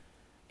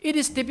It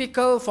is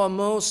typical for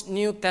most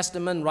New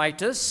Testament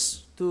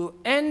writers to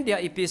end their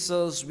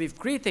epistles with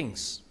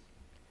greetings.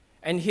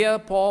 And here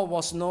Paul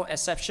was no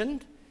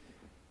exception,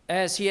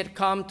 as he had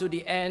come to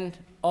the end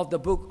of the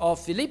book of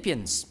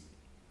Philippians.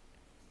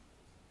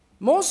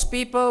 Most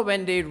people,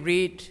 when they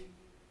read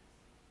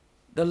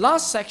the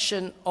last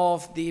section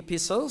of the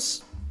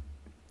epistles,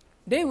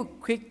 they will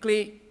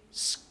quickly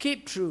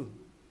skip through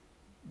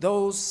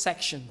those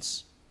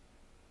sections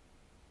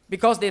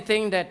because they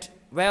think that,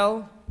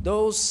 well,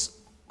 those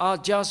are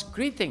just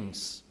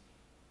greetings.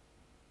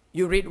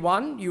 You read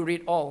one, you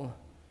read all.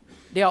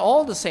 They are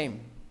all the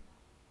same.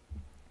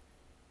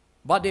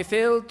 But they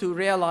fail to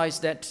realize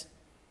that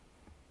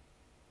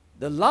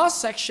the last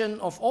section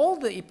of all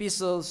the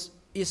epistles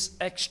is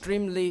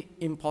extremely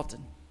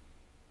important.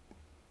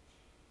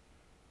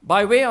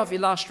 By way of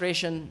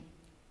illustration,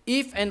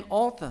 if an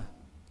author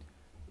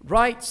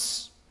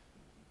writes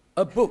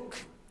a book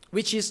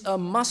which is a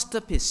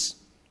masterpiece,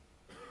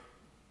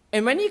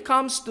 and when he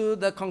comes to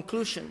the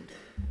conclusion,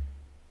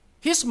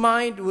 his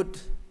mind would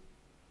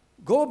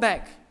go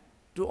back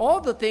to all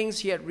the things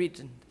he had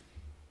written.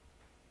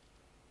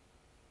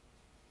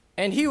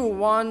 And he will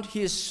want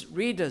his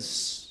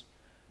readers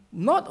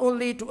not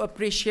only to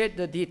appreciate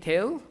the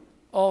detail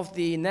of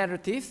the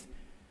narrative,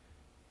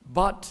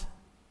 but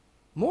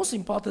most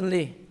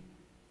importantly,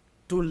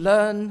 to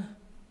learn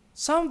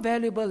some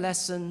valuable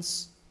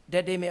lessons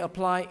that they may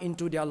apply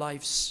into their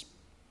lives.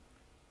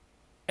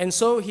 And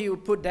so he will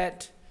put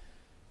that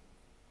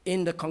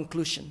in the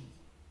conclusion.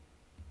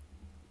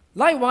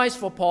 Likewise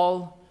for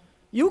Paul,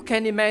 you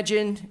can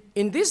imagine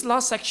in this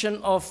last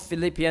section of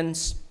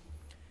Philippians,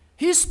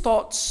 his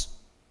thoughts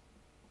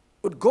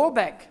would go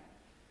back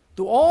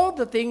to all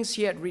the things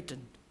he had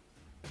written.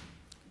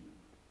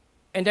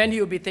 And then he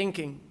would be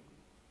thinking,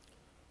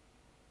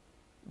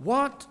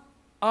 what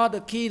are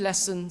the key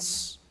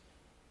lessons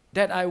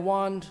that I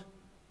want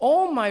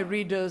all my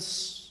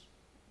readers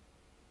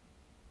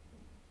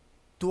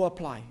to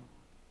apply?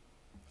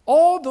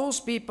 All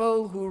those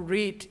people who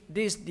read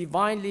this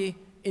divinely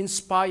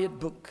inspired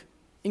book,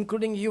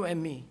 including you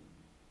and me,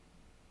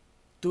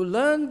 to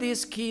learn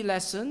these key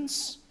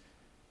lessons.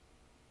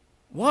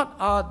 What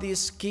are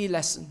these key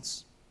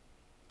lessons?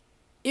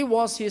 It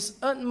was his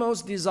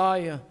utmost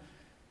desire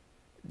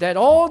that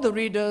all the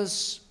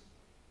readers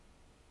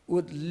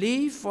would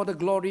live for the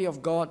glory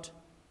of God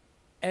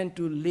and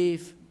to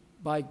live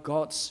by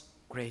God's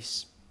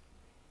grace.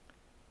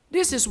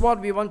 This is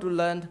what we want to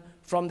learn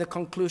from the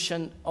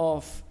conclusion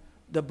of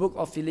the book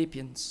of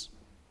Philippians.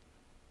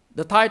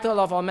 The title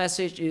of our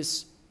message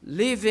is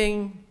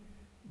Living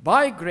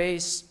by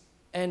Grace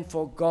and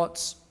for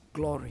God's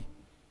Glory.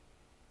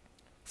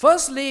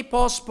 Firstly,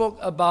 Paul spoke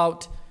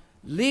about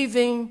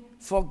living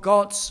for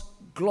God's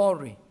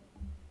glory.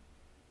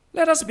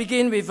 Let us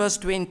begin with verse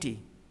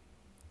 20.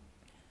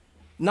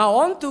 Now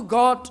unto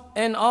God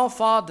and our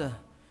Father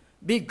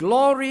be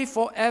glory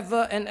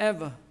forever and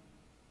ever.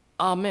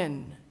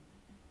 Amen.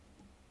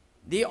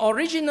 The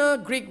original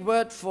Greek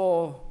word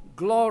for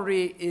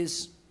glory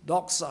is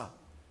doxa,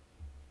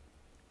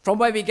 from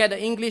where we get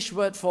the English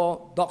word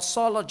for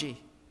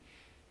doxology.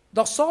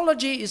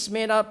 Doxology is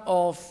made up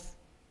of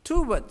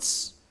two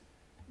words,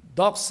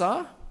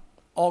 doxa,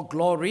 or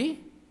glory,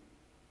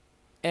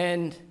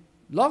 and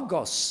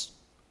logos,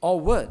 or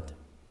word.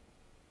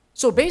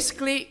 So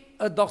basically,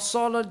 a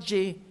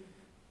doxology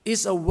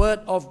is a word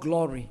of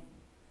glory.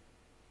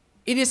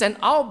 It is an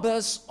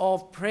outburst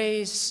of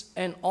praise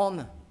and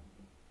honor.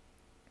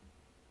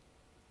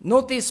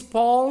 Notice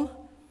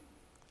Paul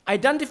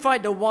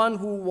identified the one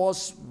who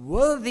was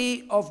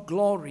worthy of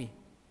glory,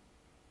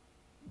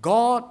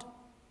 God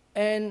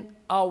and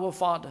our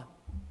Father.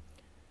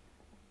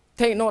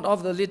 Take note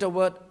of the little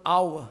word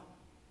our,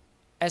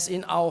 as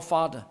in our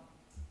Father.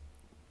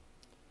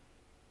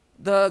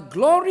 The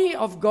glory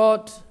of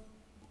God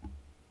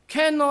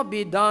cannot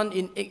be done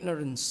in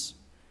ignorance.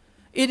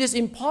 It is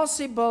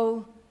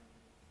impossible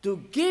to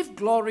give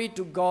glory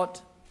to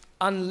God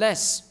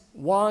unless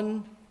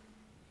one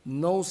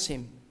knows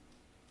Him.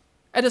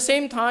 At the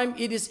same time,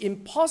 it is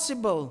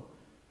impossible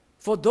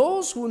for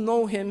those who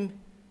know Him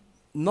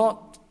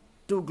not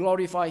to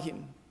glorify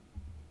Him.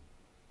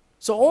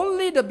 So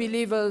only the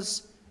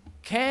believers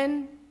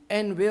can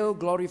and will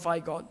glorify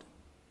God.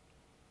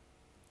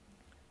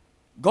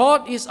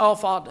 God is our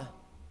Father,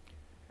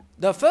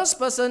 the first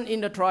person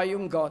in the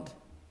triune God.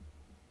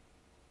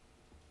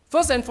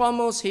 First and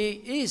foremost,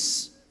 He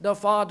is the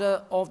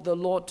Father of the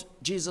Lord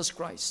Jesus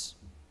Christ.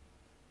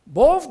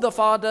 Both the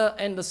Father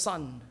and the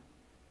Son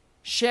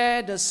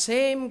share the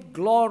same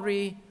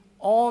glory,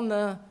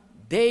 honor,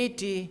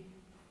 deity,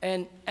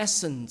 and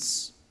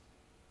essence.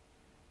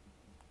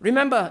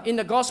 Remember, in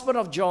the Gospel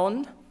of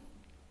John,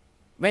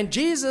 when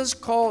Jesus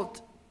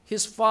called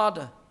His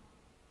Father,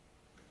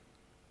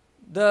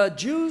 the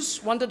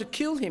Jews wanted to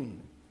kill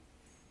Him.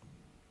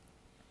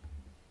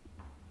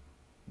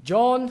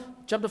 John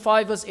chapter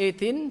 5 verse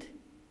 18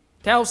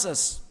 tells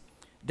us,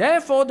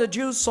 therefore the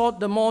Jews sought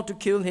the more to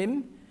kill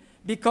Him,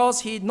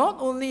 because He not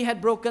only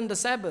had broken the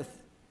Sabbath,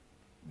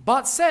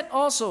 but said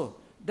also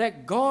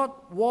that God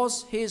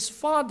was his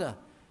Father,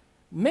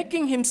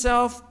 making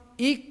himself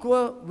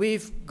equal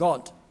with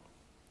God.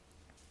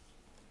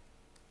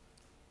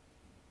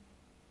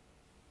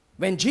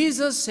 When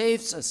Jesus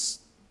saves us,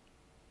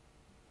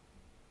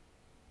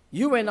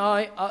 you and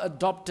I are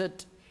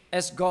adopted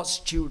as God's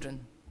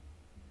children.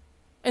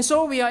 And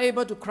so we are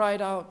able to cry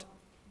out,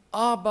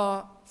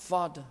 Abba,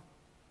 Father,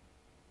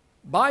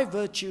 by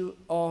virtue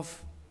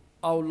of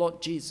our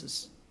Lord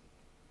Jesus.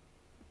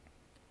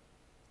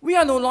 We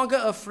are no longer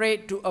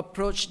afraid to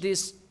approach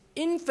this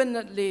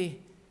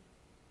infinitely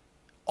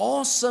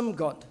awesome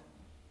God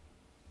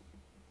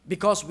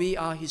because we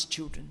are his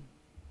children.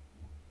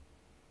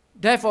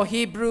 Therefore,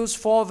 Hebrews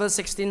 4 verse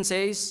 16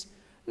 says,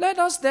 let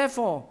us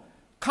therefore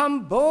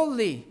come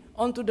boldly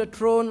unto the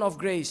throne of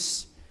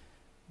grace,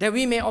 that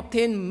we may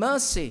obtain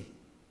mercy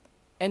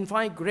and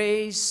find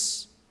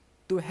grace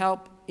to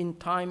help in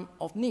time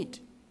of need.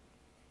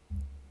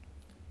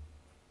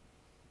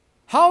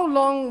 How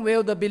long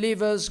will the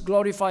believers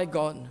glorify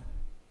God?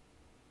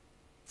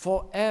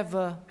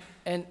 Forever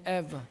and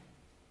ever.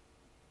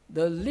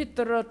 The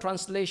literal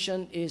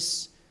translation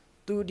is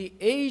to the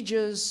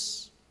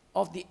ages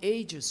of the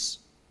ages,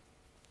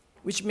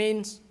 which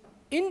means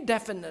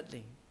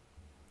indefinitely.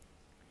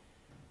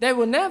 There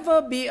will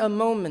never be a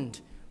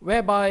moment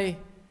whereby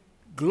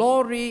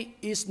glory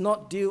is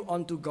not due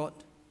unto God.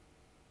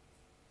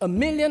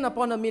 1,000,000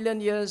 upon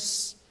 1,000,000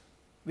 years,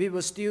 we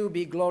will still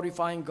be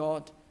glorifying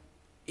God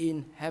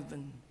in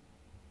heaven.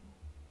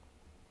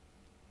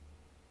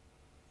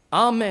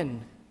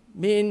 Amen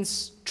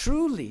means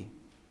truly,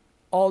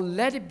 or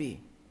let it be.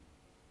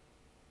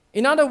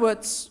 In other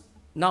words,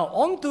 now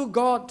unto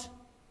God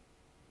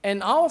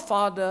and our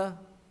Father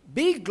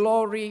be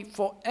glory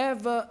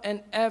forever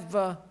and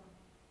ever.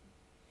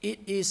 It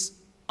is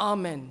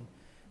Amen.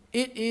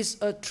 It is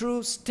a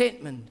true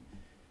statement.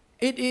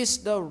 It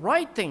is the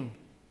right thing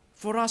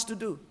for us to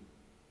do.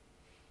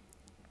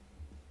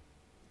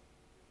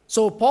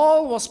 So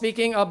Paul was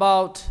speaking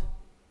about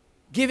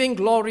giving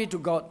glory to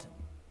God.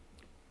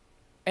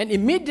 And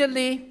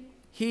immediately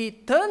he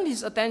turned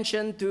his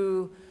attention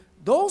to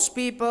those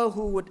people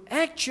who would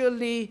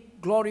actually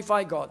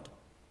glorify God.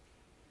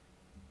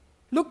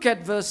 Look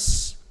at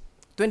verse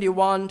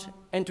 21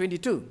 and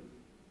 22.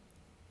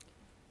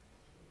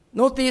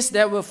 Notice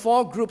there were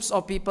 4 groups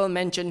of people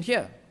mentioned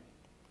here.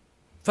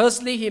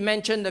 Firstly, he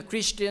mentioned the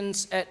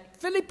Christians at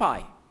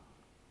Philippi.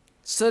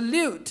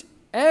 Salute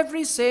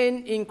every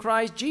saint in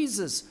Christ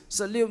Jesus.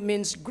 Salute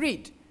means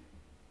greet.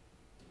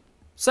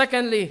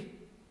 Secondly,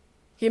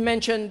 he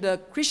mentioned the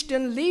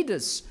Christian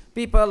leaders,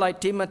 people like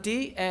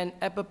Timothy and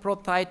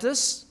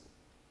Epaphroditus.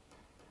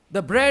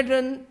 The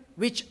brethren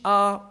which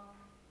are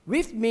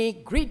with me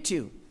greet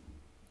you.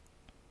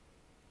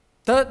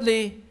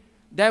 Thirdly,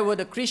 there were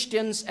the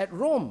Christians at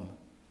Rome,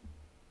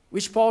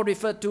 which Paul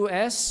referred to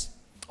as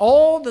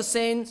all the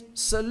saints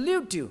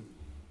salute you.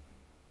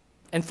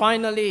 And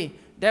finally,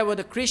 there were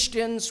the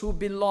Christians who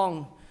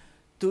belong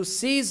to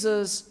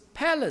Caesar's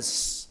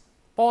palace.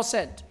 Paul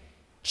said,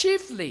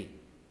 chiefly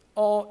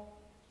or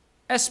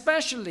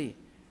especially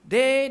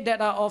they that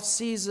are of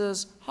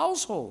Caesar's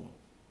household.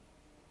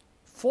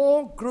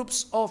 4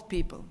 groups of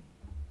people.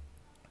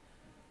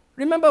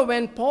 Remember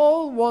when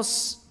Paul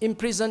was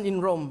imprisoned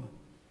in Rome,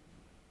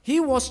 he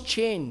was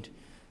chained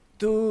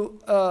to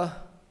a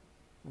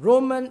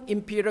Roman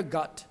imperial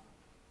guard.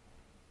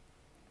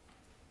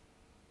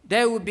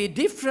 There would be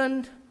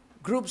different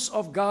groups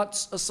of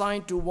guards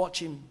assigned to watch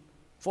him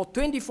for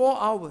 24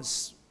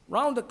 hours,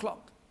 round the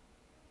clock.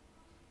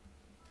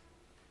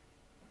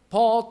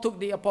 Paul took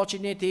the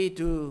opportunity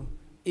to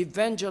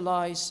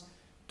evangelize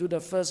to the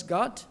first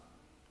guard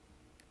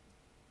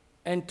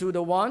and to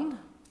the one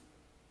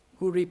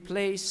who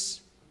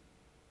replaced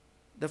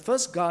the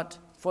first guard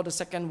for the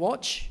second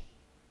watch,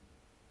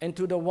 and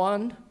to the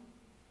one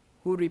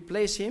who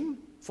replaced him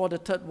for the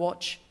third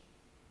watch.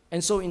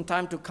 And so in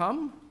time to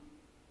come,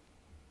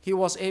 he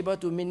was able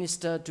to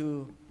minister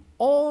to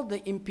all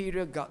the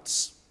imperial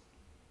guards.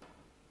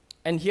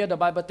 And here the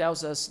Bible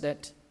tells us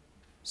that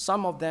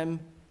some of them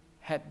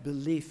had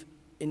believed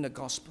in the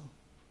gospel.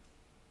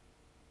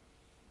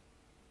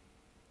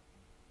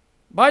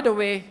 By the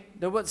way,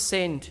 the word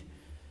saint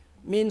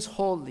means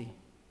holy,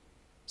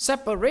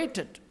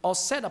 separated or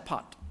set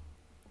apart.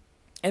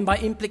 And by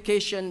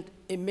implication,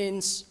 it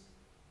means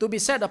to be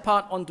set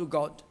apart unto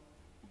God.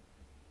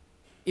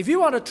 If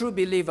you are a true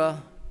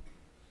believer,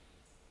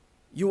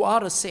 you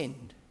are a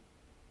saint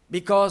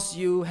because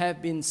you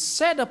have been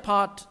set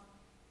apart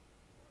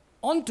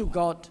unto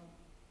God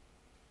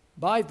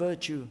by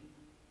virtue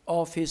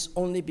of his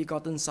only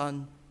begotten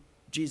Son,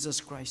 Jesus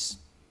Christ.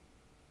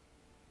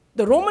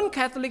 The Roman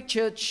Catholic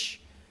Church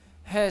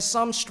has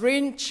some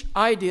strange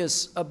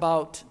ideas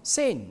about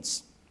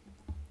saints.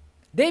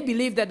 They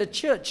believe that the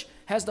church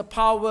has the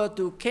power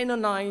to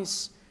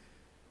canonize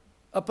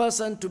a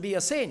person to be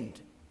a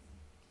saint.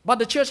 But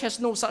the church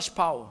has no such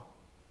power.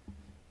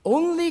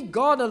 Only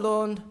God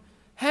alone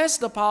has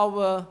the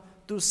power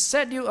to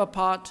set you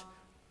apart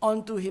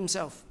unto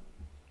himself.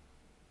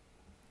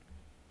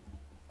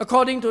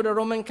 According to the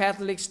Roman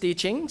Catholic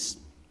teachings,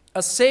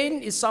 a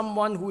saint is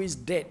someone who is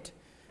dead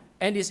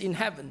and is in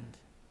heaven.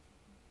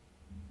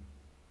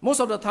 Most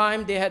of the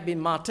time they had been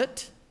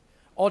martyred,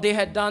 or they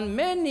had done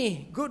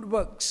many good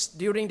works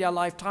during their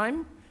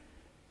lifetime,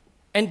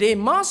 and they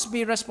must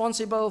be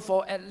responsible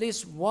for at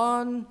least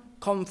one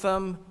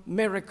confirmed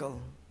miracle.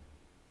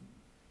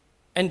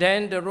 And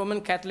then the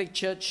Roman Catholic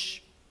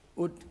Church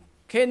would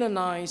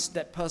canonize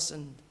that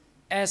person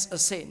as a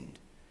saint.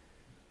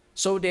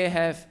 So they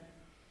have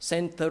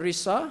Saint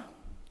Teresa,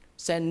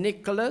 Saint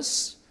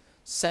Nicholas,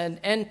 Saint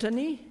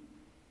Anthony,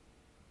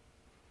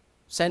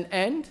 Saint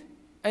Anne,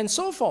 and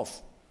so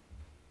forth.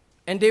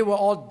 And they were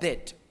all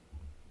dead.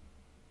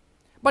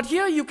 But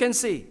here you can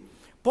see,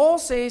 Paul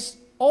says,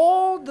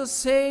 all the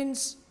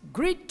saints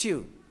greet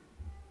you.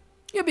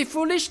 You'd be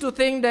foolish to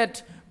think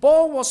that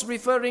Paul was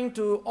referring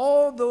to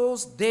all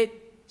those dead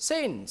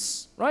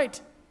saints, right?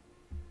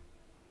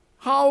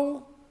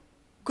 How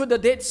could the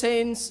dead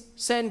saints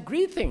send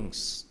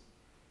greetings?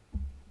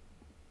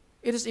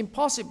 It is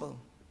impossible.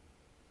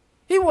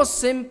 He was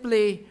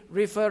simply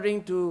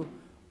referring to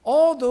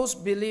all those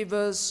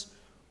believers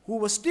who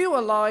were still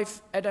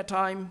alive at that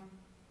time.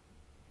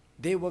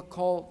 They were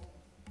called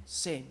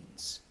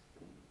saints.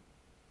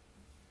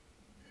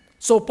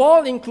 So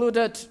Paul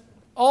included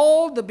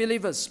all the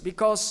believers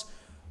because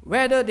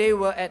whether they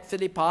were at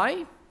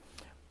Philippi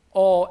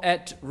or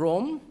at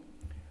Rome,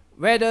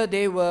 whether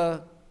they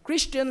were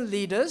Christian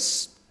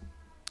leaders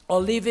or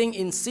living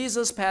in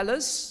Caesar's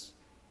palace,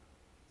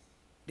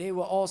 they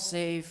were all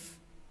saved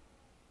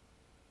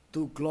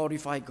to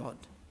glorify God.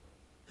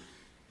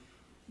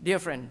 Dear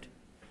friend,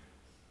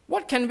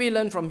 what can we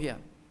learn from here?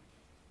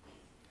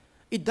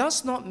 It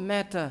does not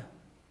matter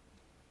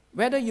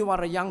whether you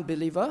are a young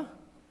believer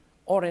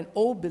or an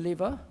old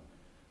believer,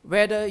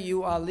 whether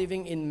you are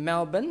living in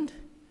Melbourne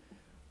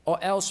or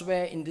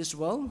elsewhere in this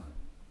world,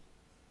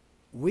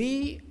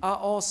 we are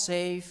all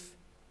saved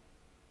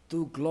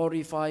to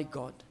glorify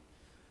God.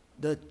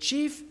 The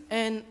chief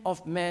end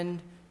of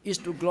man is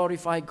to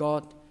glorify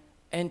God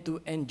and to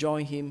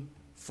enjoy Him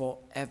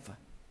forever.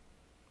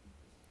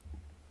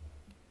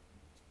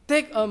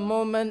 Take a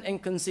moment and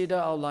consider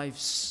our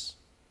lives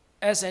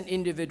as an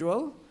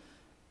individual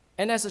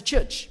and as a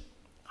church.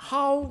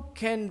 How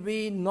can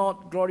we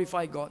not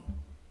glorify God?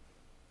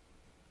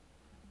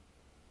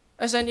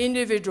 As an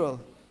individual,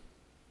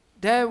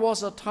 there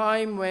was a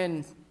time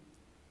when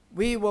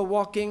we were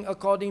walking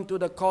according to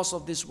the course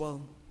of this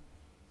world.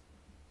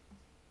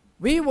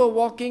 We were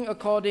walking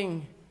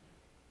according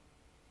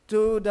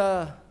to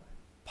the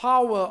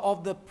power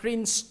of the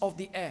prince of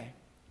the air,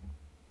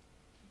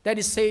 that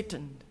is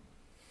Satan.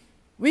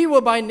 We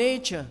were by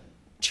nature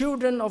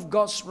children of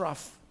God's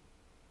wrath.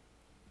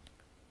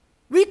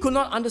 We could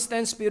not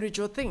understand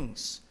spiritual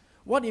things,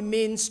 what it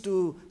means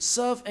to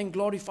serve and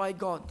glorify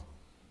God.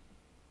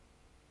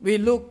 We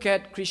look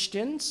at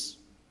Christians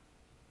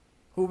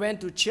who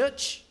went to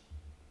church.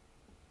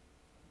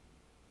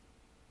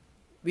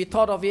 We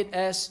thought of it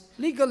as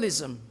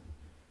legalism.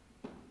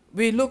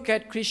 We look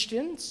at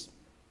Christians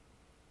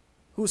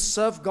who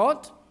serve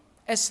God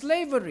as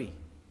slavery.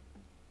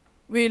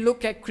 We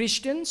look at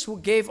Christians who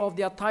gave of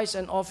their tithes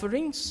and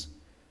offerings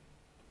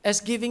as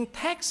giving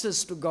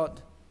taxes to God,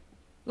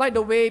 like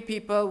the way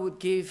people would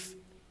give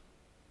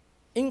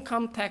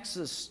income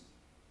taxes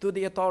to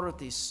the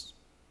authorities.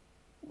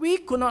 We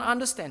could not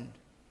understand.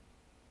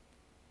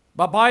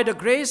 But by the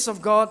grace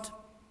of God,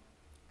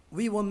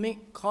 we were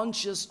made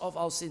conscious of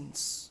our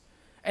sins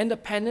and the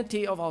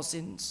penalty of our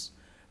sins.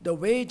 The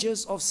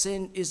wages of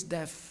sin is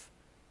death.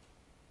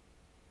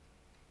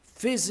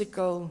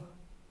 Physical,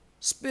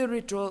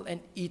 spiritual,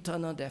 and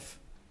eternal death.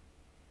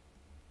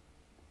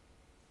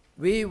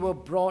 We were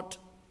brought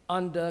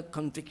under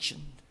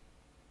conviction.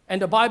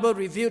 And the Bible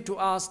revealed to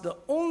us the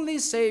only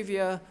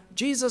Savior,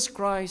 Jesus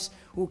Christ,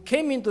 who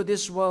came into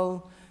this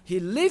world. He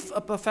lived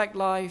a perfect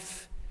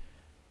life.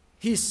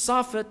 He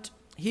suffered.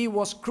 He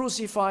was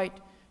crucified.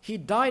 He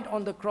died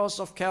on the cross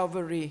of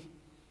Calvary.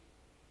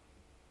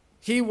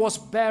 He was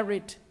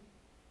buried.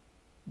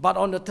 But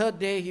on the third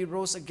day, He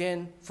rose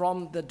again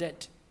from the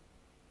dead.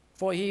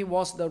 For He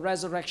was the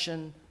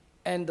resurrection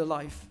and the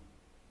life.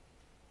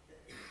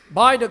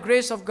 By the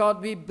grace of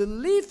God, we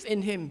believe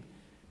in Him.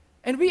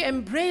 And we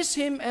embrace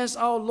Him as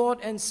our Lord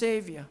and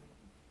Savior.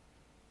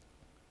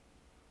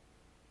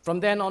 From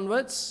then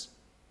onwards,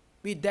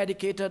 we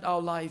dedicated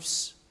our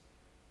lives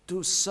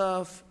to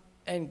serve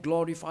and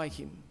glorify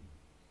Him.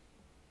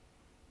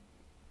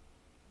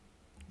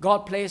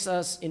 God placed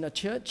us in a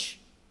church,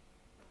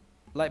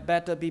 like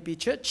Bethel BP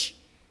Church,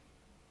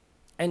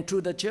 and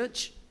through the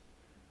church,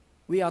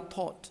 we are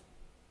taught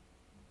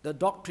the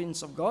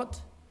doctrines of God.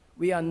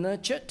 We are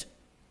nurtured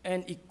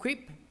and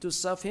equipped to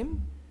serve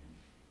Him.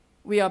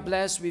 We are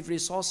blessed with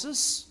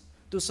resources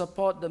to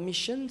support the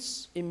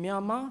missions in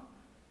Myanmar,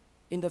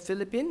 in the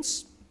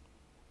Philippines.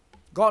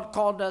 God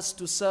called us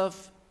to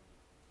serve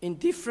in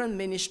different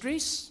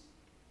ministries,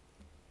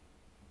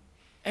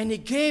 and He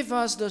gave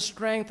us the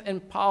strength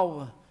and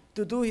power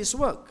to do His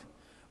work,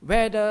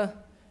 whether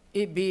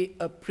it be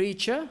a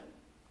preacher,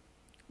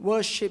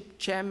 worship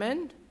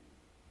chairman,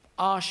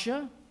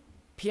 usher,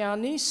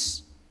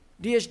 pianist,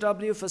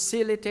 DHW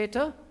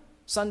facilitator,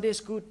 Sunday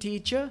school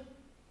teacher,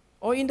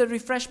 or in the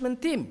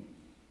refreshment team.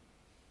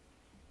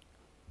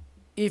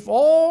 If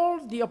all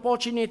the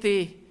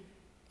opportunity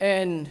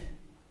and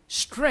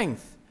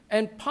strength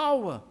and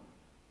power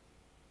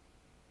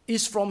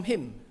is from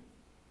Him,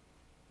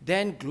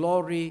 then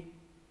glory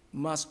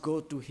must go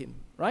to Him,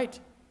 right?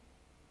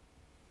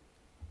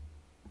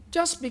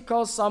 Just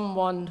because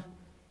someone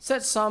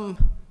said some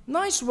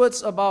nice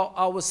words about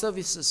our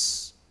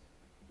services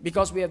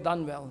because we have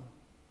done well,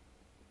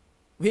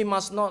 we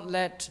must not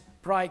let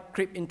pride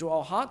creep into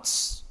our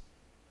hearts.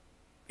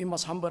 We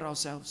must humble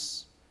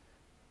ourselves.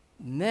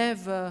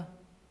 Never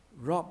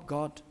rob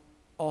God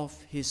of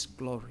His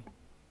glory.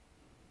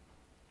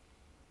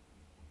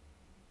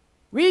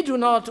 We do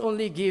not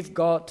only give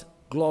God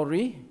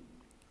glory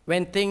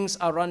when things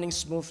are running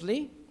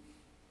smoothly,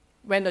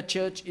 when the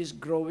church is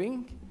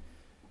growing,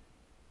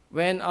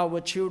 when our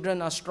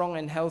children are strong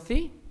and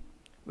healthy,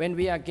 when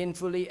we are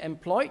gainfully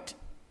employed,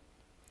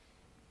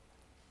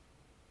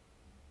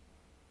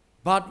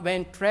 but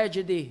when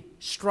tragedy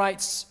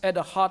strikes at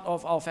the heart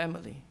of our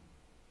family,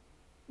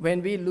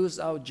 when we lose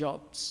our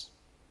jobs,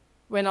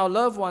 when our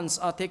loved ones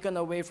are taken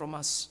away from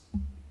us,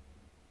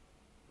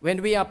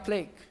 when we are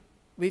plagued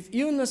with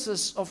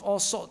illnesses of all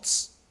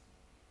sorts,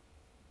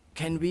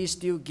 can we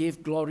still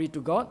give glory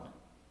to God?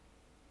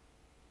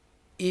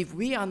 If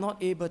we are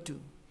not able to,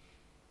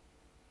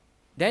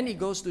 then it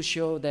goes to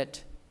show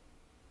that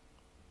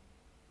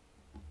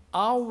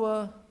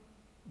our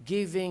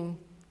giving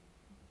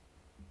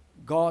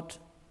God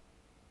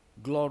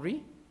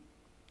glory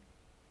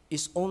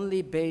is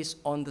only based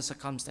on the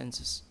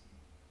circumstances.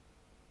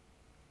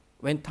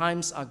 When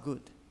times are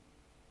good,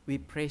 we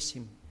praise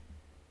Him.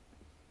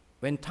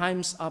 When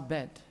times are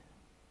bad,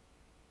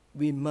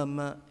 we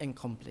murmur and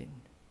complain.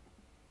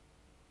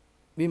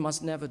 We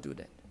must never do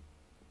that.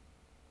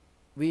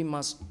 We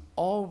must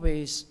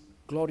always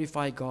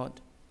glorify God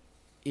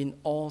in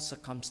all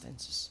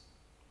circumstances.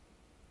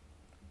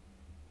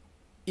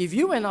 If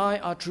you and I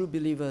are true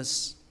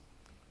believers,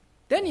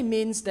 then it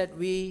means that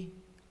we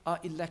are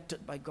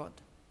elected by God.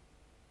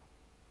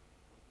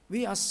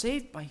 We are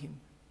saved by Him.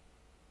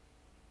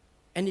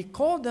 And He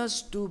called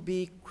us to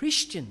be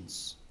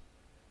Christians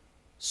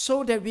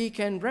so that we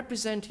can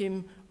represent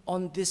Him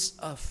on this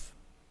earth.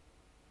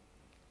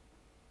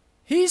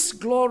 His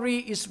glory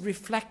is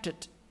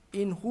reflected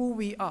in who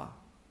we are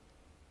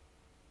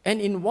and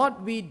in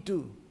what we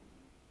do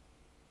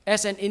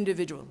as an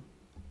individual.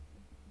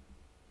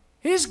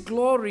 His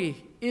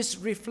glory is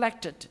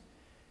reflected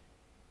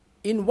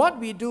in what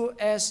we do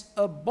as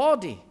a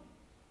body,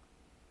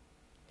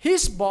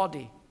 His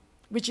body,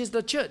 which is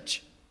the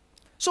church.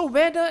 So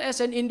whether as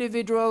an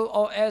individual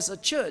or as a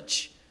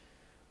church,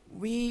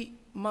 we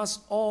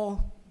must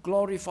all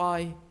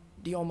glorify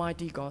the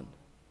Almighty God.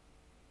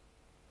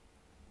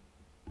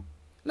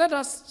 Let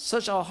us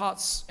search our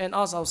hearts and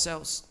ask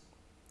ourselves,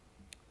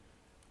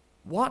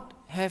 what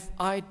have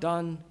I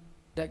done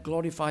that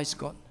glorifies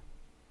God?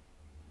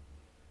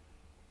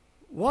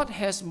 What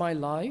has my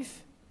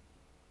life,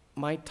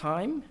 my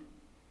time,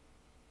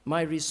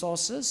 my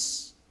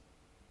resources,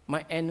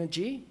 my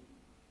energy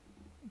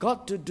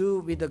got to do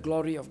with the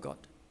glory of God?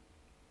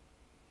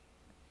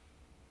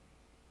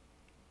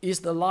 Is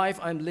the life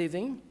I'm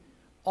living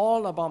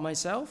all about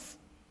myself,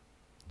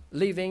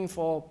 living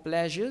for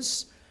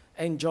pleasures,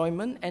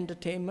 enjoyment,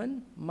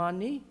 entertainment,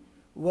 money,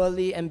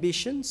 worldly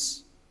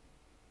ambitions?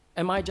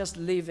 Am I just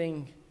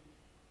living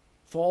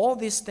for all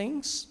these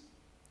things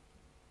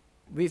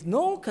with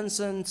no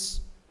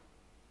concerns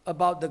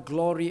about the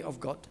glory of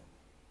God?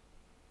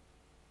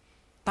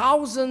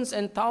 Thousands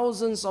and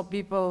thousands of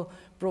people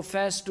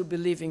profess to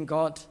believe in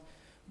God,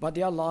 but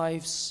their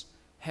lives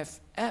have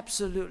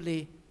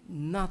absolutely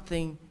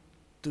nothing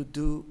to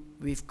do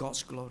with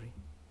God's glory.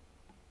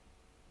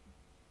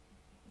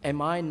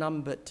 Am I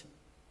numbered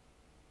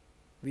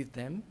with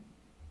them?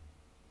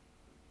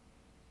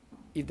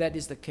 If that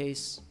is the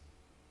case,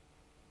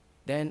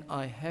 then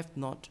I have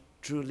not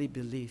truly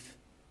believed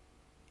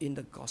in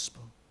the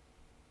gospel.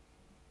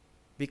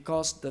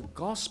 Because the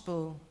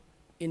gospel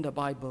in the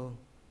Bible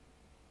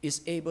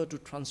is able to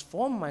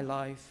transform my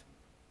life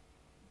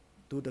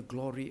to the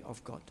glory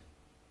of God.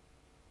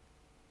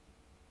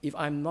 If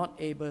I'm not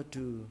able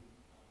to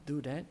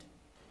do that,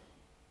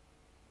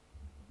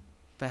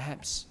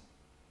 perhaps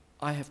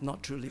I have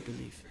not truly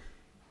believed.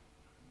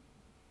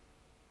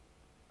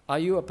 Are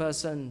you a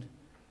person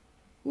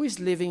who is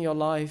living your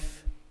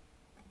life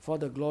for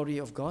the glory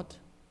of God?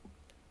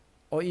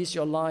 Or is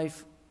your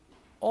life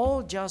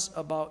all just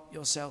about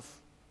yourself?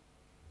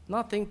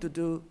 Nothing to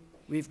do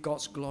with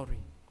God's glory.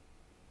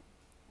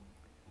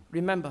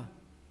 Remember,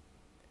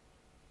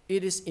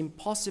 it is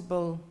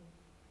impossible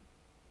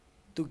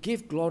to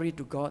give glory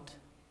to God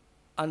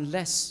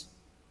unless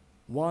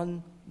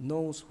one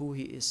knows who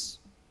He is.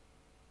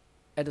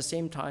 At the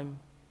same time,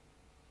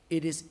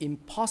 it is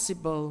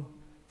impossible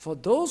for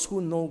those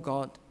who know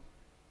God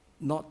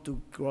not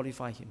to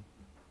glorify Him.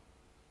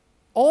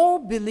 All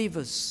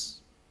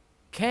believers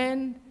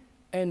can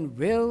and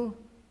will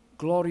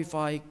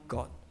glorify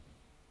God.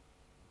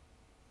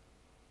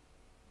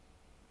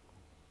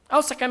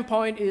 Our second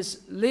point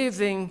is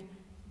living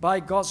by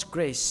God's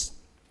grace.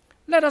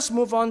 Let us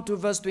move on to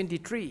verse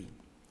 23.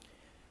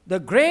 The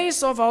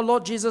grace of our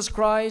Lord Jesus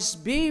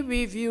Christ be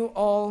with you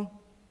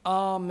all.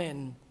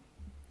 Amen.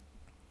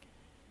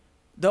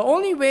 The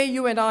only way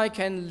you and I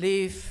can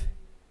live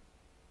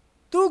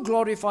to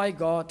glorify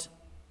God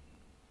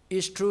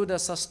is through the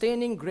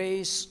sustaining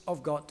grace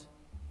of God.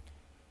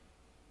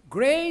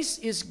 Grace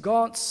is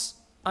God's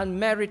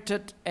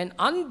unmerited and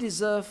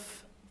undeserved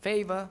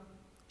favor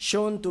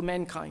shown to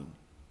mankind.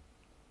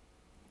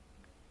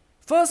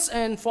 First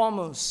and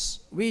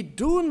foremost, we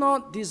do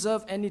not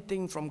deserve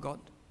anything from God.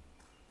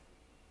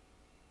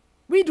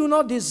 We do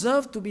not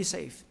deserve to be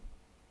saved.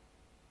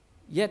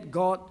 Yet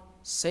God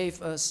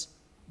saved us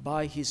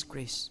by His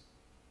grace.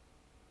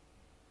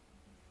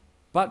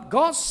 But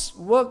God's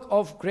work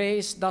of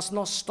grace does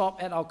not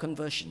stop at our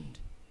conversion.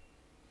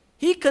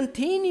 He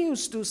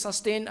continues to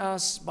sustain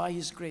us by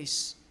His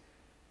grace.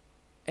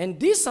 And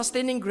this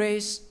sustaining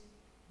grace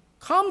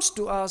comes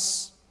to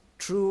us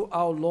through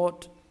our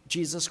Lord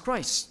Jesus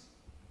Christ.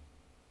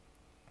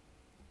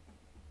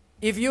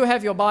 If you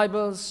have your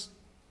Bibles,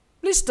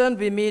 please turn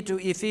with me to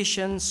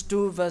Ephesians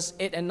 2, verse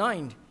 8 and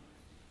 9.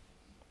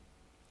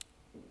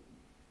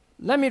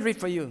 Let me read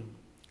for you.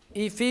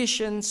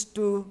 Ephesians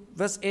 2,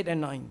 verse 8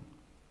 and 9.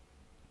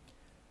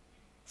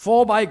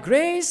 For by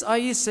grace are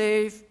ye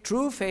saved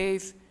through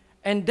faith,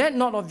 and that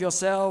not of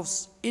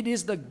yourselves, it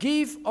is the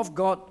gift of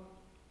God,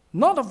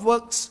 not of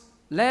works,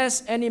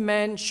 lest any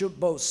man should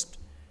boast.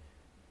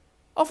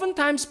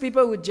 Oftentimes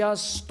people would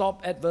just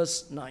stop at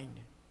verse 9.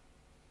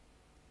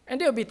 And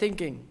they'll be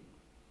thinking,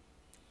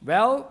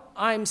 well,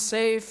 I'm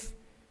saved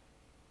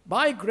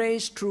by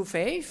grace through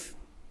faith,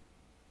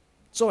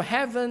 so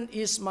heaven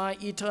is my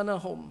eternal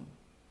home.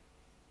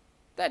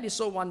 That is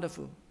so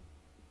wonderful.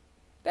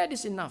 That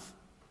is enough.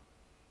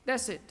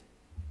 That's it.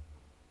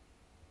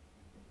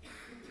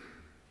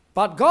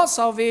 But God's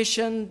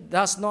salvation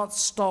does not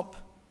stop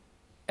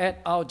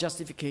at our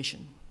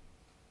justification.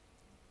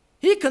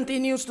 He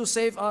continues to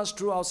save us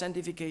through our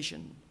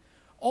sanctification,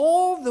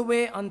 all the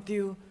way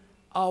until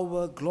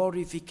our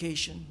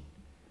glorification.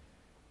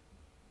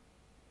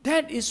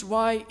 That is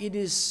why it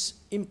is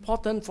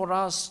important for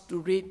us to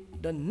read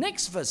the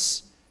next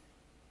verse,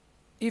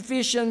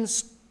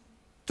 Ephesians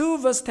 2,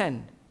 verse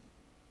 10.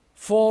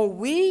 For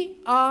we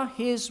are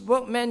His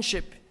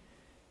workmanship,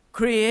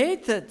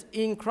 created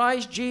in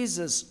Christ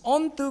Jesus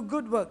unto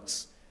good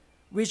works,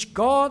 which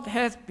God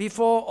hath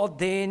before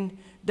ordained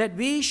that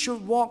we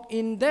should walk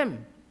in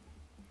them.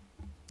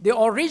 The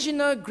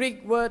original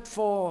Greek word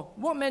for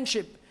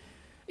workmanship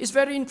is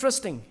very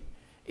interesting.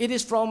 It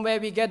is from where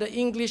we get the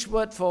English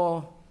word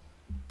for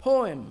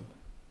poem.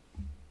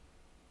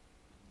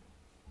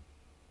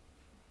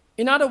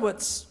 In other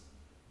words,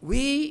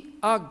 we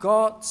are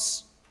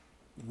God's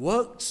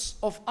works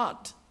of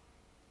art.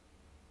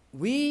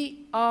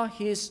 We are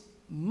His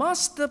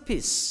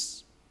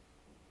masterpiece.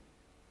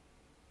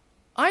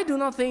 I do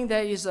not think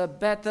there is a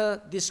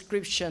better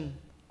description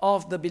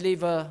of the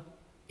believer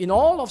in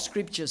all of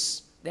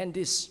Scriptures than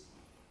this.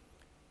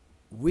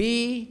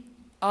 We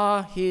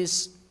are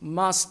His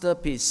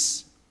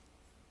masterpiece.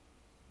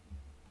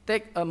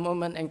 Take a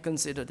moment and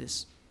consider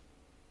this.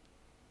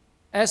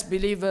 As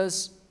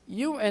believers,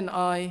 you and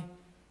I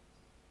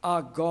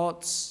are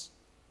God's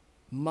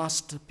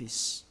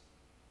masterpiece.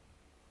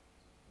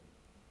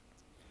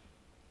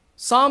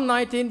 Psalm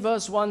 19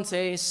 verse 1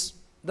 says,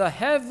 the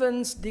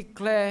heavens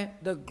declare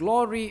the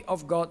glory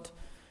of God,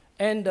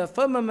 and the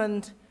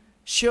firmament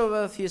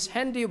showeth His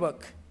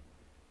handiwork.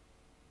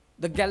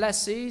 The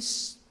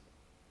galaxies,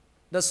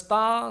 the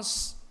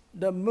stars,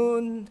 the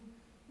moon,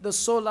 the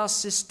solar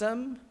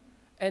system,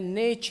 and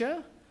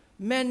nature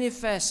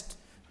manifest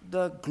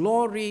the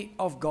glory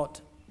of God.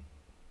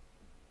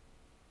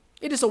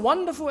 It is a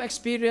wonderful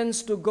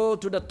experience to go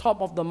to the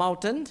top of the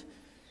mountain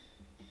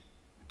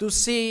to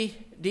see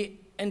the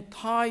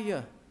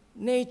entire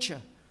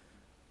nature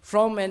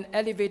from an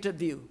elevated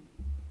view.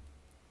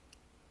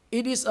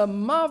 It is a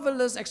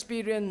marvelous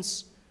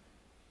experience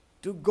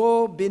to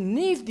go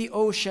beneath the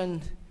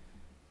ocean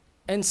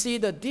and see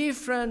the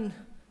different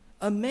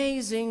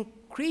amazing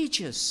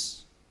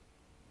creatures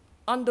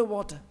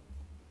underwater,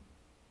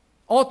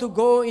 or to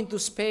go into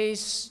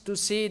space to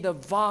see the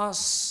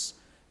vast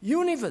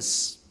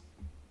universe.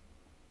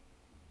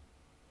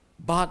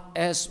 But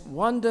as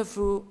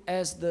wonderful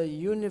as the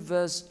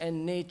universe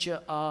and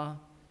nature are,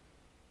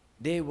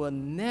 they were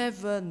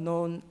never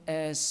known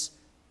as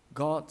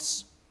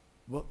God's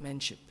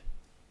workmanship.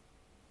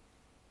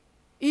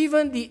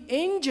 Even the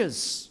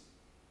angels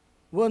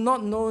were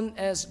not known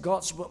as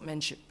God's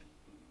workmanship.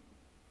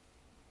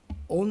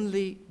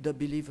 Only the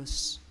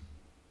believers.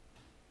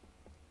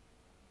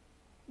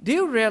 Do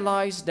you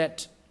realize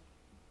that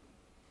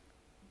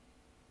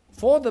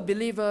for the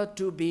believer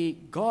to be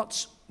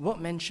God's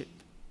workmanship,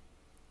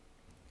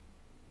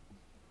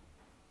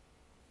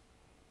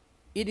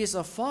 it is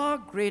a far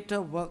greater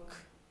work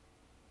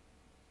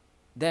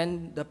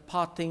than the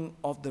parting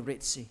of the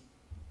Red Sea.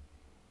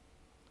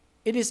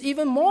 It is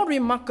even more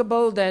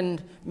remarkable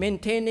than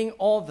maintaining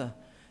order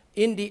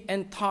in the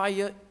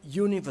entire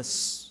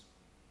universe.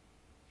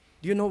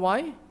 Do you know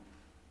why?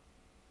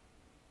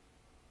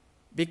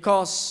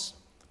 Because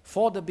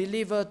for the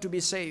believer to be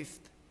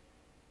saved,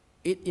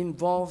 it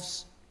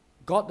involves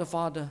God the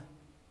Father,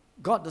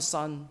 God the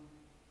Son,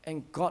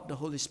 and God the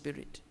Holy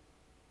Spirit.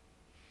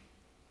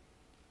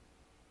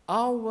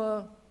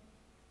 Our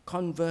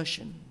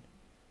conversion,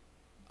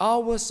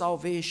 our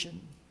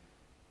salvation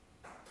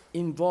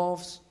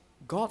involves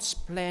God's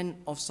plan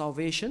of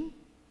salvation,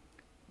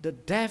 the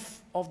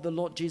death of the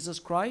Lord Jesus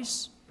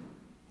Christ,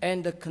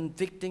 and the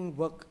convicting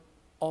work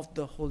of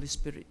the Holy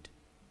Spirit.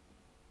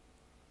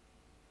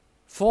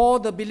 For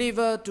the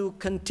believer to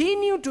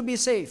continue to be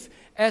saved,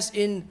 as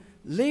in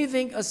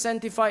living a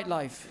sanctified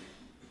life,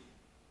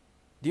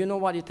 do you know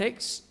what it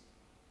takes?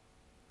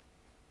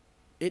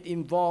 It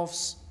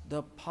involves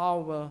the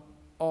power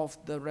of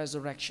the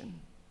resurrection.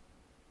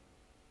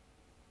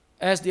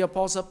 As the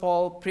Apostle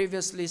Paul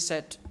previously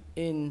said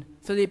in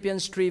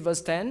Philippians 3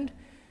 verse 10,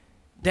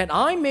 that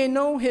I may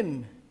know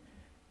him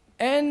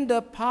and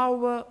the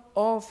power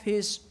of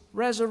his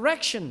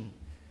resurrection.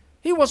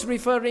 He was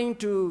referring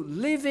to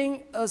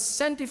living a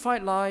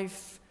sanctified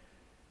life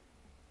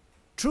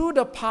through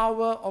the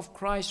power of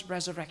Christ's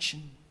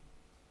resurrection.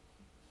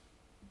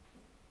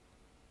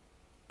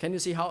 Can you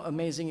see how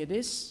amazing it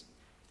is?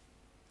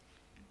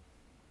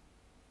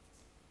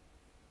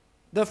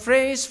 The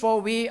phrase, "for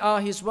we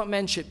are his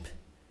workmanship,"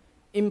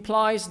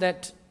 implies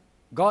that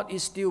God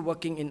is still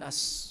working in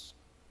us.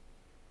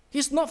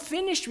 He's not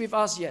finished with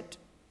us yet,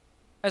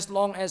 as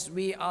long as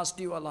we are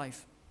still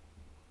alive.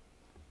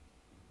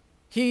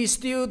 He is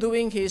still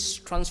doing his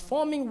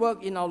transforming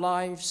work in our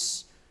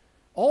lives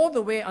all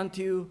the way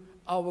until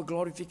our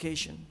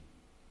glorification.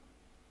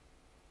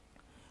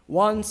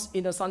 Once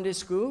in a Sunday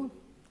school,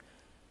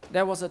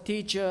 there was a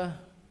teacher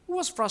who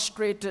was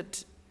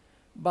frustrated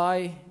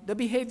by the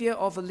behavior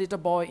of a little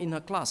boy in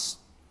her class.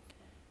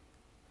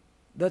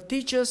 The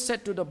teacher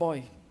said to the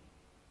boy,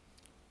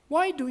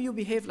 "Why do you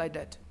behave like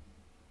that?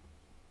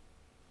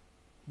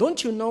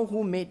 Don't you know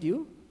who made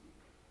you?"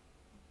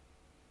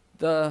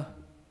 The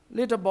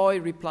little boy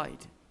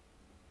replied,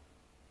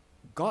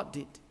 "God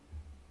did,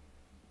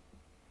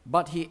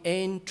 but he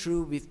ain't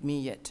through with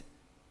me yet."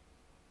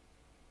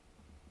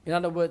 In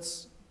other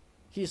words,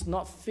 he's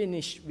not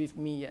finished with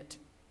me yet.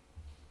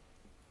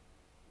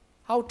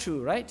 How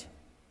true, right?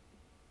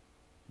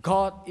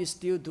 God is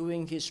still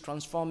doing his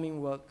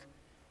transforming work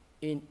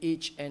in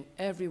each and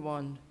every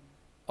one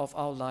of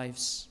our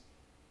lives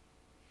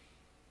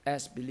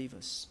as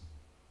believers.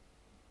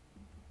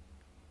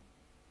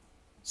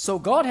 So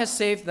God has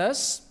saved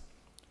us,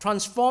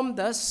 transformed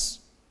us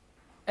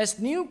as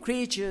new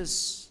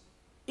creatures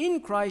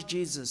in Christ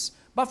Jesus.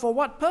 But for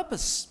what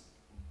purpose?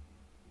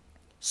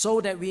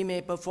 So that we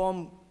may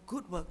perform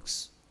good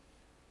works,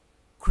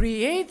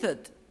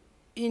 created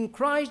in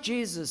Christ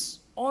Jesus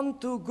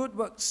unto good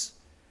works.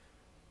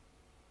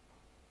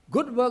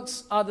 Good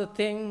works are the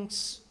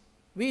things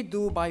we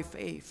do by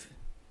faith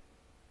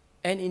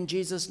and in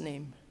Jesus'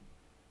 name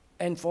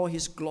and for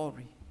his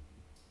glory.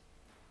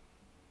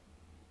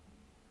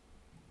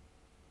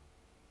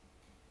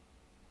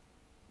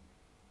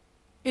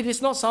 It is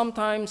not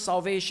sometimes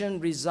salvation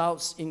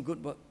results in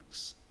good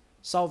works.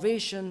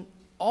 Salvation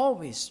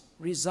always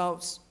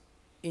results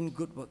in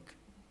good work.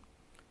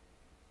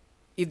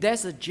 If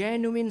there's a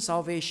genuine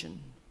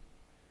salvation,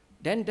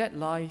 then that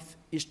life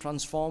is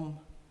transformed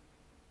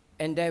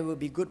and there will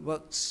be good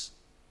works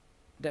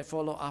that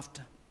follow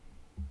after.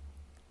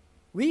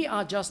 We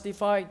are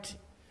justified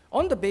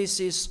on the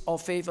basis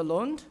of faith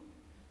alone,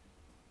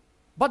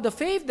 but the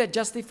faith that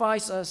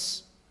justifies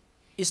us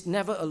is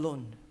never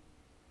alone,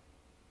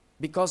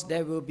 because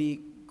there will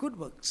be good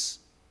works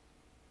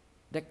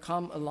that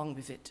come along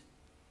with it.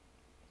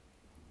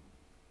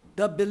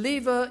 The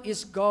believer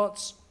is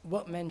God's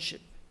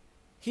workmanship,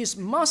 his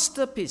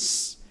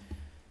masterpiece.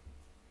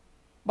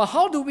 But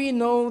how do we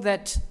know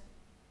that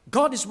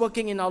God is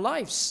working in our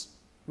lives?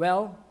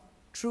 Well,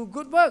 through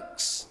good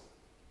works.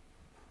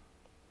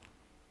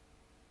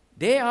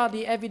 They are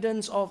the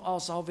evidence of our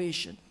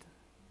salvation.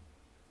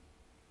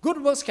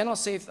 Good works cannot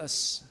save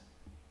us.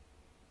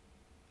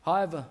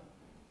 However,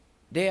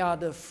 they are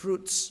the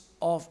fruits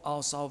of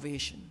our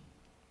salvation.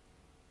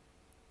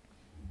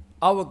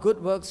 Our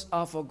good works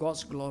are for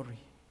God's glory.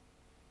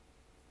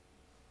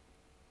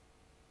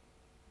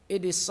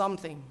 It is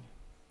something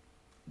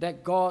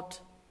that God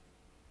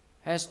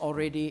has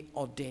already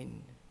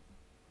ordained.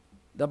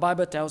 The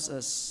Bible tells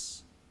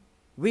us,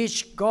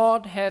 which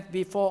God hath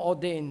before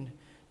ordained,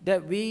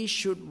 that we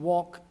should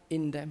walk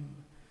in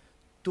them.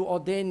 To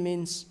ordain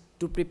means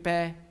to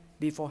prepare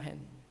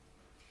beforehand.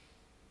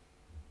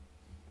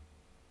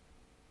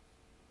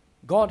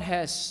 God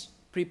has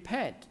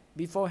prepared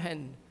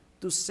beforehand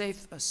to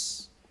save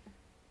us.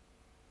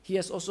 He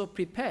has also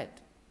prepared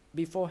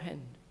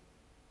beforehand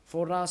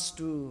for us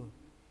to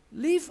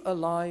live a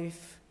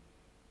life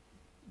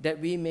that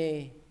we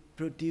may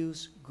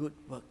produce good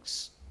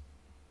works.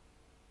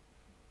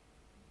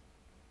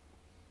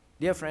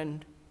 Dear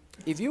friend,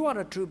 if you are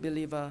a true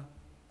believer,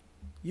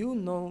 you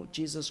know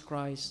Jesus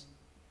Christ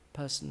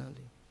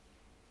personally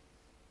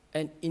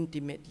and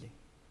intimately.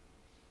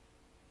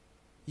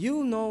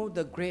 You know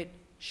the great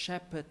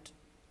shepherd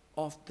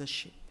of the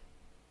sheep.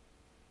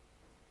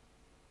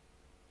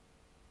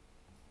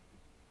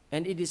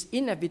 And it is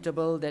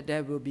inevitable that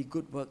there will be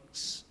good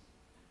works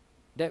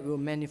that will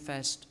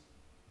manifest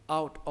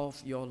out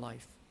of your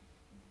life.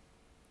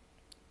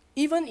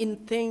 Even in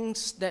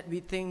things that we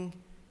think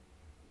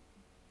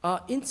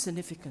are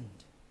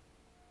insignificant.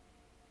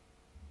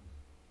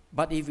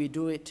 But if we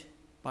do it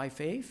by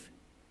faith,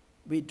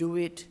 we do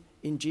it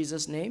in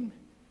Jesus' name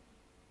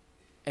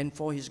and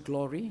for His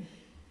glory,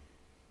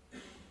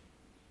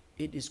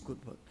 it is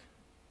good work.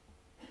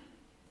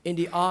 In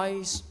the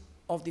eyes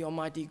of the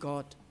Almighty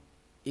God,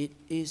 it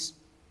is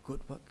good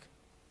work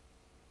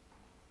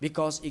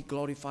because it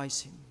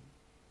glorifies Him.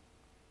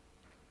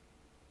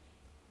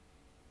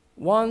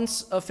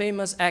 Once a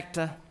famous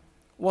actor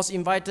was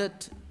invited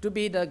to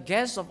be the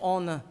guest of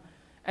honor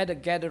at a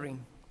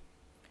gathering,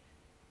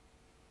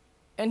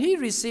 and he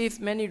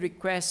received many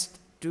requests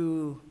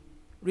to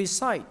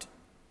recite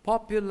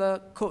popular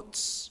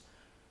quotes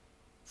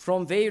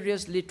from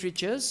various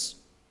literatures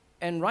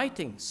and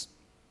writings.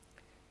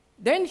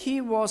 Then he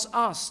was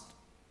asked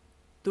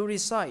to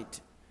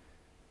recite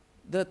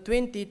the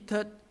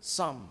 23rd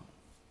Psalm.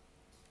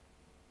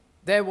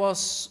 There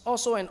was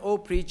also an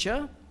old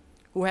preacher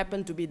who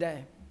happened to be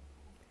there.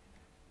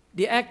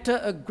 The actor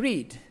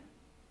agreed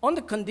on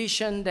the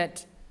condition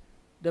that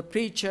the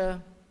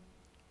preacher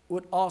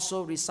would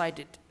also recite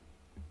it.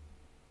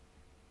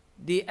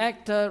 The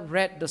actor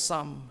read the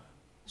psalm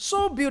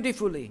so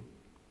beautifully.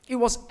 It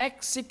was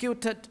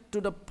executed to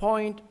the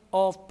point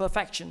of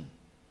perfection,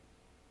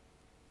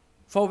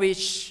 for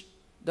which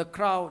the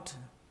crowd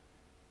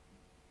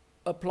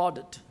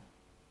applauded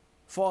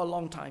for a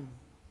long time.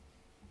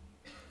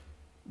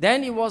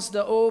 Then it was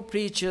the old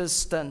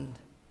preacher's turn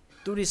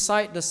to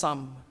recite the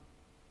psalm.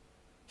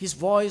 His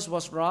voice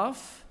was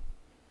rough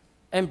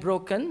and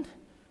broken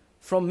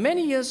from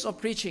many years of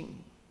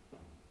preaching.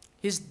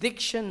 His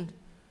diction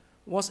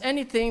was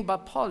anything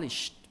but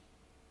polished.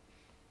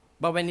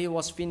 But when he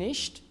was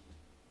finished,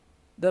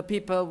 the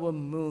people were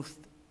moved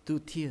to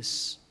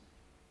tears.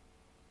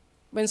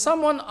 When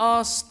someone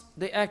asked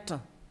the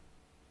actor,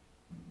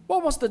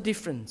 what was the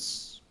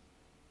difference?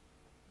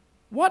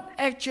 What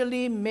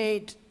actually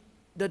made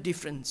the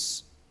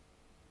difference?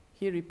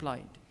 He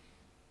replied,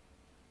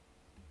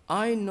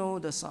 I know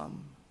the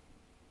psalm,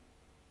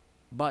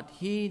 but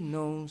he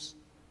knows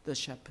the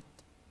shepherd.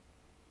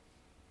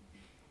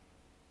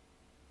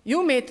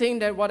 You may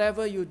think that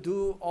whatever you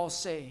do or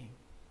say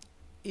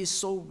is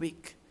so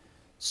weak,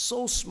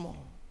 so small,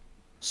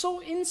 so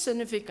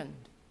insignificant.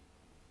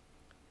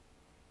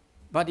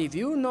 But if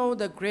you know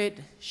the great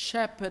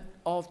shepherd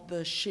of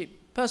the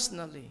sheep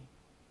personally,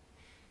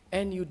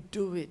 and you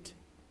do it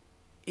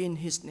in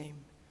His name,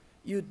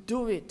 you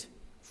do it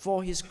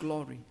for His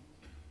glory,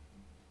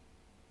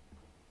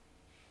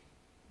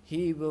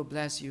 He will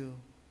bless you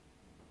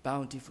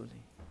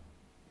bountifully.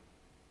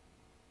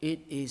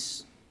 It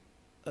is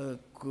a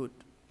good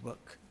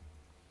work.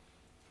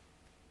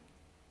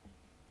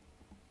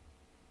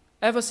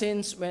 Ever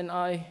since when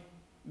I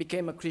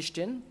became a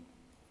Christian,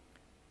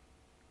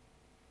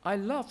 I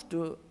love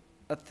to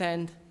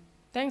attend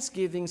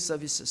Thanksgiving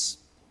services.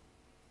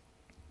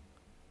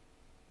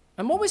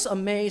 I'm always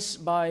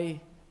amazed by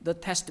the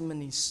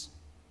testimonies.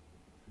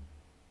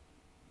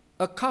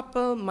 A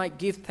couple might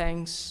give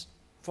thanks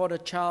for the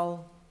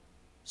child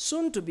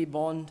soon to be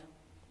born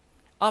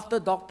after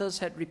doctors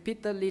had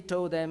repeatedly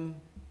told them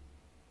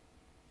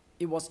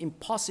it was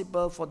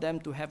impossible for them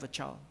to have a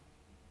child.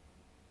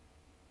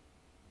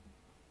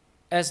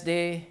 As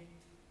they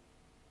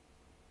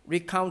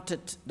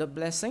recounted the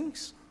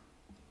blessings,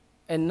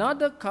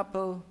 another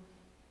couple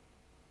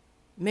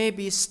may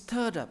be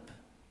stirred up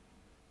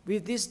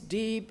with this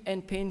deep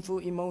and painful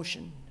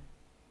emotion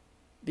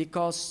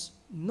because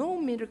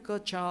no miracle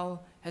child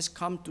has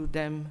come to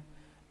them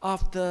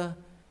after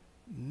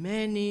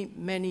many,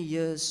 many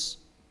years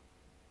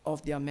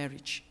of their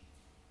marriage.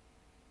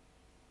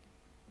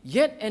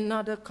 Yet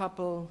another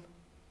couple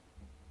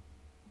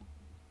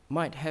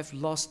might have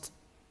lost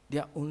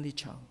their only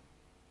child.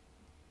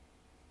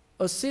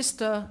 A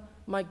sister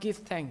might give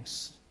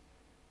thanks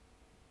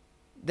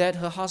that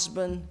her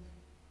husband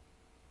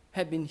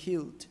had been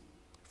healed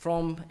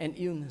from an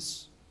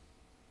illness.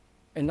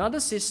 Another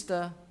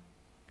sister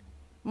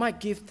might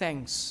give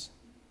thanks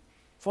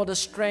for the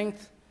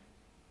strength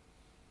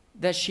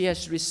that she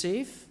has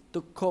received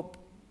to cope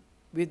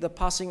with the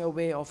passing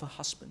away of her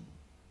husband.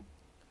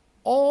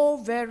 All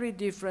very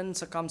different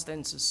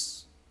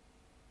circumstances,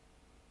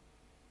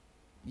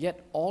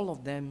 yet all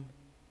of them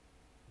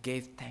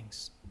gave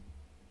thanks.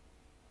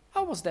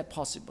 How was that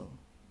possible?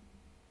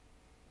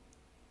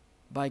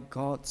 By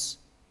God's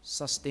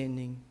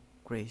sustaining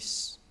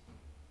grace.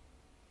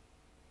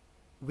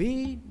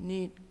 We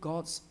need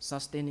God's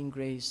sustaining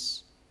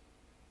grace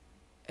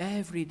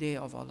every day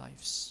of our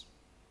lives.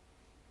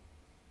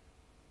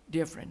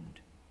 Dear friend,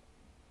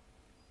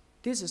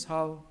 This is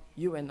how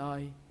you and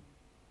I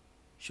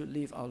should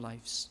live our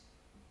lives.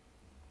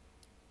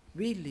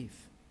 We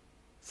live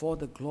for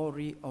the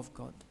glory of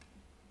God,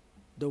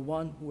 the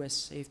one who has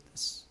saved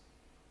us,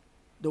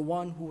 the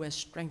one who has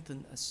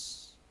strengthened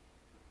us.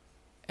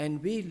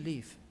 And we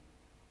live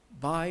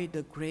by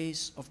the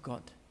grace of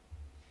God.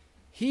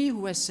 He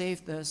who has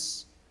saved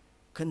us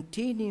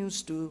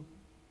continues to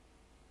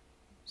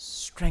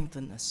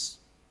strengthen us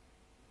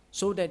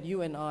so that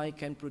you and I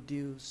can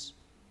produce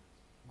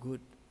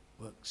good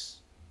works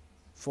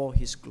for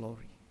His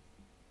glory.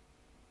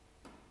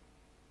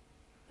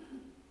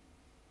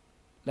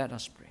 Let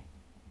us pray.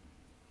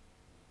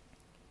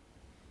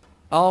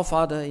 Our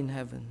Father in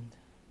heaven,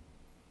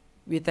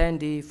 we thank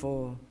Thee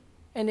for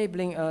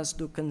enabling us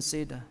to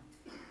consider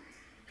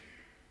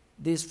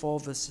these 4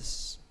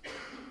 verses,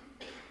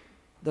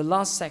 the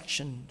last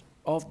section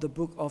of the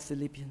book of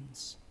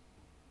Philippians.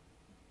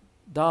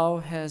 Thou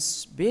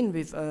hast been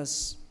with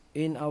us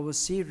in our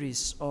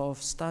series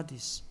of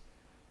studies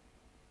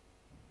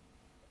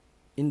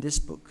in this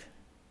book.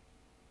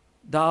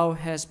 Thou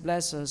hast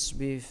blessed us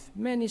with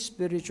many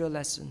spiritual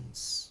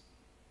lessons.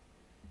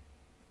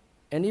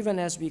 And even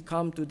as we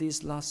come to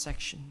this last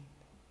section,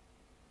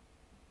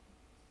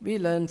 we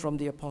learn from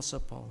the Apostle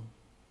Paul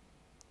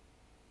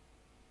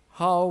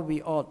how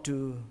we ought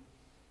to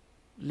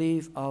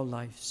live our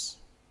lives.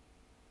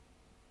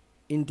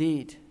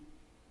 Indeed,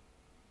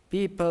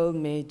 people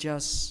may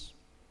just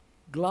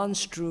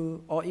glance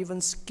through or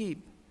even skip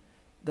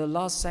the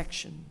last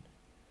section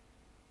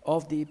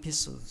of the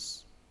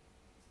epistles,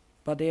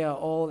 but they are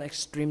all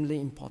extremely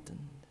important.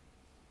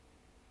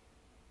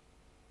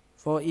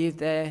 For if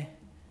there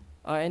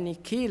are any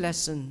key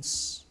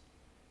lessons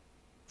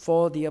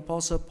for the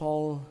Apostle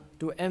Paul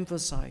to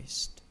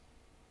emphasize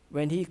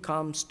when he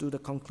comes to the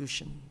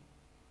conclusion,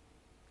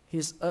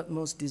 his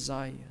utmost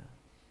desire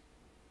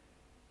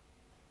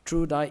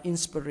through thy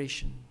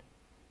inspiration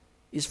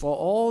is for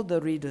all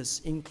the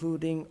readers,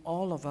 including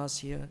all of us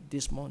here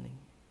this morning,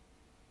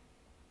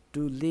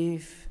 to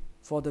live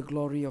for the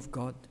glory of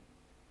God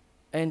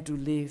and to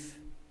live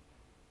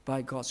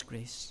by God's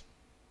grace.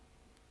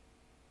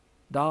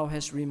 Thou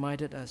hast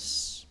reminded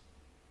us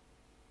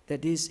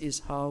that this is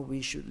how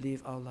we should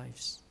live our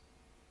lives.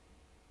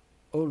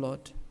 O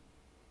Lord,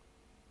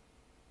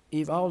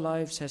 if our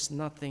lives has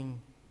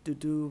nothing to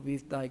do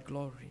with thy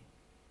glory,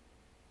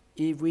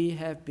 if we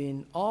have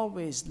been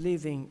always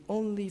living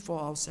only for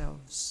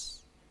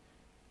ourselves,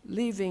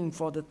 living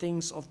for the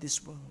things of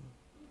this world,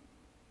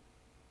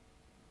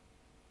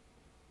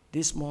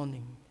 this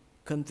morning,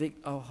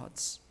 convict our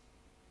hearts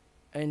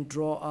and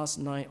draw us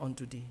nigh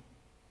unto thee,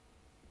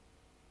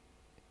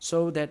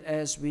 so that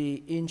as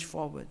we inch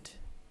forward,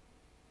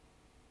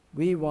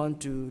 we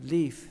want to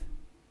live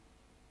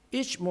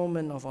each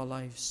moment of our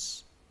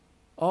lives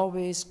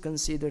always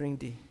considering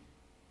thee,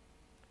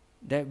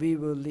 that we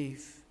will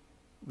live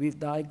with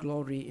thy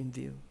glory in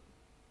view,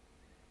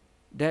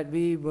 that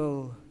we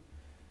will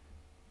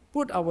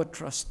put our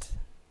trust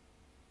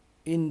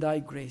in thy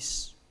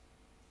grace,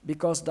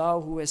 because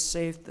thou who hast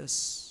saved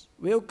us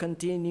will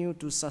continue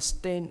to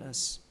sustain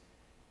us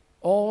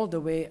all the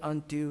way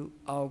until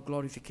our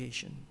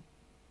glorification.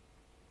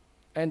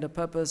 And the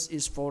purpose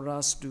is for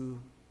us to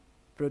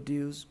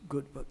produce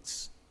good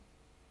works.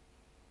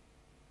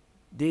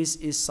 This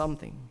is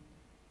something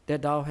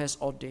that thou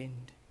hast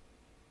ordained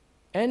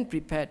and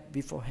prepared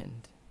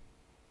beforehand.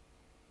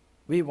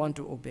 We want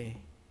to obey.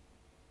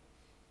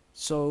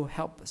 So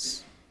help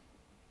us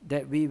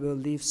that we will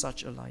live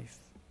such a life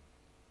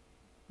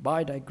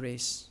by thy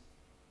grace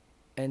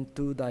and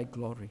to thy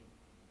glory.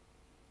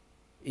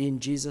 In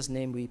Jesus'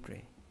 name we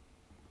pray.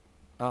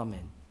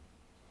 Amen.